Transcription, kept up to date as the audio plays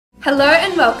Hello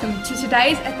and welcome to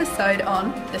today's episode on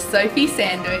the Sophie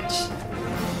Sandwich.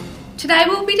 Today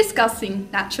we'll be discussing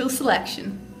natural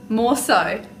selection, more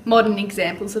so modern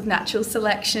examples of natural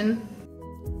selection.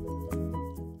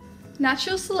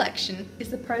 Natural selection is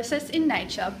the process in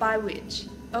nature by which,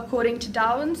 according to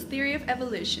Darwin's theory of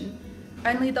evolution,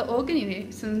 only the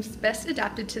organisms best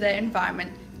adapted to their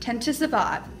environment tend to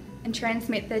survive and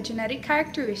transmit their genetic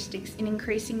characteristics in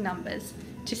increasing numbers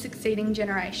to succeeding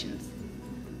generations,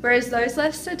 whereas those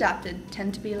less adapted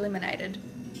tend to be eliminated.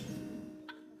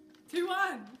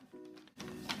 2-1.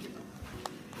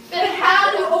 But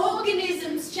how do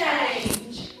organisms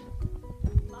change?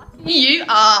 You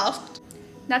asked!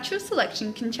 Natural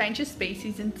selection can change a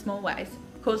species in small ways,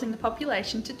 causing the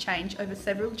population to change over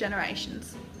several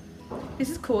generations. This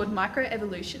is called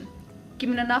microevolution.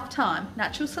 Given enough time,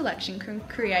 natural selection can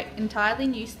create entirely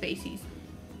new species,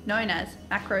 known as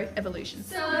macroevolution.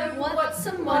 So, what's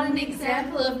a modern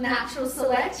example of natural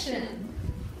selection?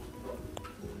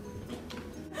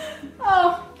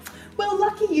 Oh, well,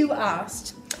 lucky you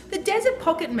asked. The desert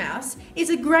pocket mouse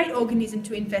is a great organism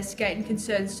to investigate in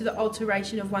concerns to the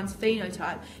alteration of one's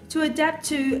phenotype to adapt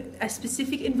to a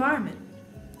specific environment.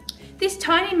 This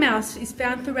tiny mouse is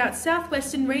found throughout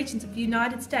southwestern regions of the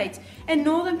United States and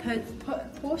northern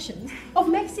portions of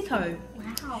Mexico.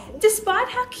 Wow. Despite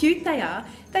how cute they are,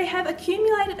 they have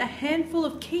accumulated a handful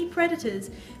of key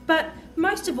predators, but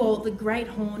most of all the great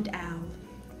horned owl.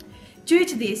 Due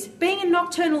to this, being a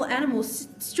nocturnal animal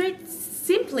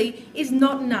simply is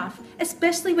not enough,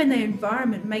 especially when their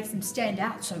environment makes them stand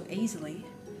out so easily.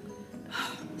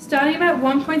 Starting about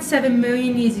 1.7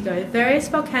 million years ago, various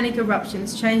volcanic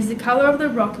eruptions changed the colour of the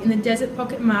rock in the desert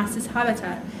pocket mouse's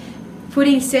habitat,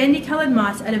 putting sandy-coloured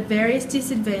mice at a various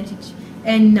disadvantage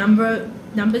and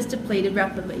numbers depleted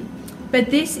rapidly. But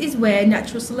this is where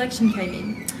natural selection came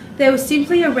in. There was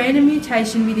simply a random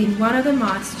mutation within one of the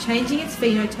mice, changing its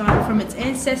phenotype from its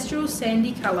ancestral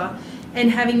sandy colour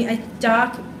and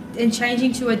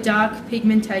changing to a dark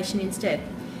pigmentation instead.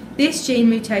 This gene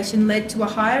mutation led to a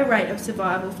higher rate of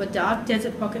survival for dark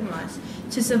desert pocket mice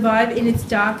to survive in its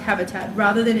dark habitat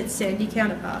rather than its sandy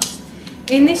counterparts.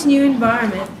 In this new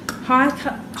environment,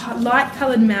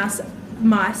 light-coloured mice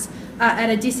are at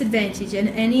a disadvantage, and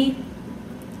any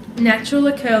natural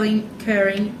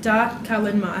occurring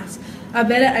dark-coloured mice are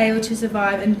better able to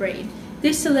survive and breed.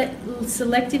 This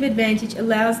selective advantage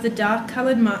allows the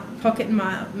dark-coloured pocket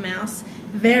mouse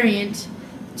variant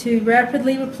to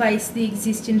rapidly replace the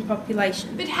existing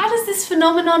population. But how does this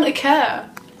phenomenon occur?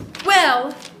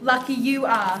 Well, lucky you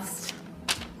asked.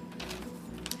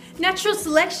 Natural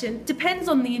selection depends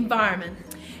on the environment.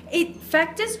 It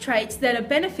factors traits that are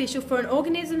beneficial for an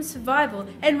organism's survival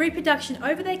and reproduction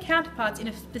over their counterparts in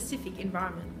a specific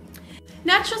environment.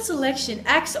 Natural selection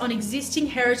acts on existing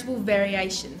heritable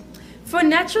variation. For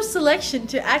natural selection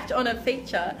to act on a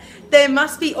feature, there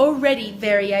must be already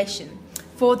variation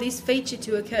for this feature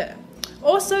to occur.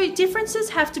 Also, differences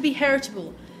have to be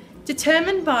heritable,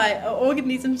 determined by an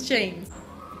organism's genes.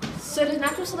 So does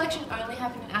natural selection only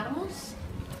happen in animals?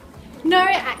 No,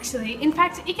 actually. In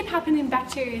fact, it can happen in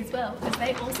bacteria as well, as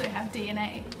they also have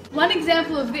DNA. One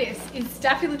example of this is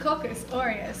Staphylococcus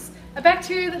aureus, a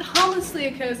bacteria that harmlessly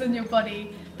occurs in your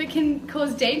body, but can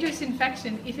cause dangerous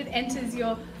infection if it enters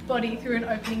your body through an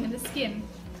opening in the skin.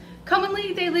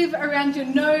 Commonly, they live around your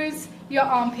nose, your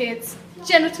armpits,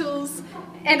 genitals,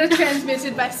 and are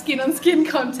transmitted by skin-on-skin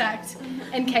contact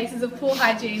and cases of poor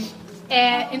hygiene,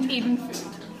 air, and even food.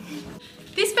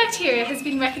 This bacteria has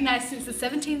been recognised since the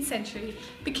 17th century,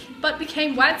 but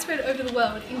became widespread over the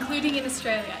world, including in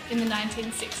Australia in the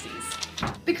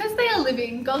 1960s. Because they are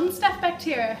living, golden staph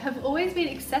bacteria have always been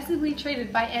excessively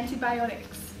treated by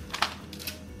antibiotics.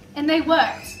 And they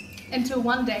worked, until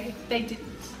one day they didn't.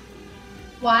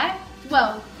 Why?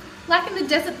 Well, like in the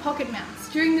desert pocket mouse,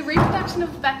 during the reproduction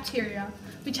of bacteria,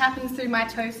 which happens through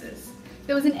mitosis,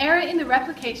 there was an error in the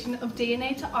replication of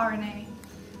DNA to RNA,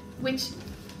 which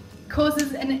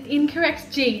causes an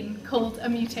incorrect gene called a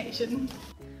mutation.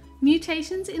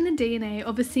 Mutations in the DNA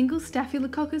of a single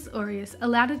Staphylococcus aureus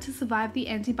allowed it to survive the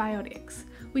antibiotics.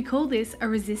 We call this a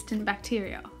resistant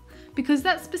bacteria. Because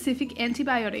that specific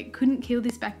antibiotic couldn't kill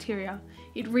this bacteria,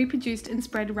 it reproduced and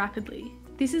spread rapidly.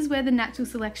 This is where the natural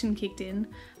selection kicked in,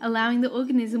 allowing the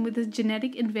organism with a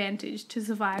genetic advantage to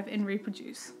survive and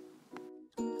reproduce.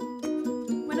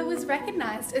 When it was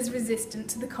recognised as resistant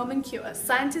to the common cure,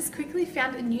 scientists quickly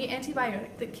found a new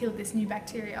antibiotic that killed this new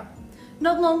bacteria.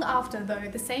 Not long after, though,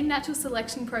 the same natural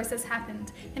selection process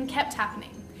happened and kept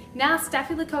happening. Now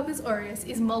Staphylococcus aureus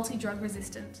is multi-drug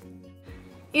resistant.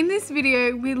 In this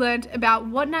video, we learnt about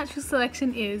what natural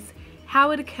selection is,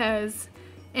 how it occurs,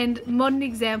 and modern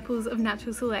examples of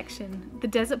natural selection, the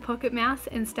desert pocket mouse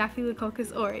and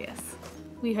Staphylococcus aureus.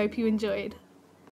 We hope you enjoyed.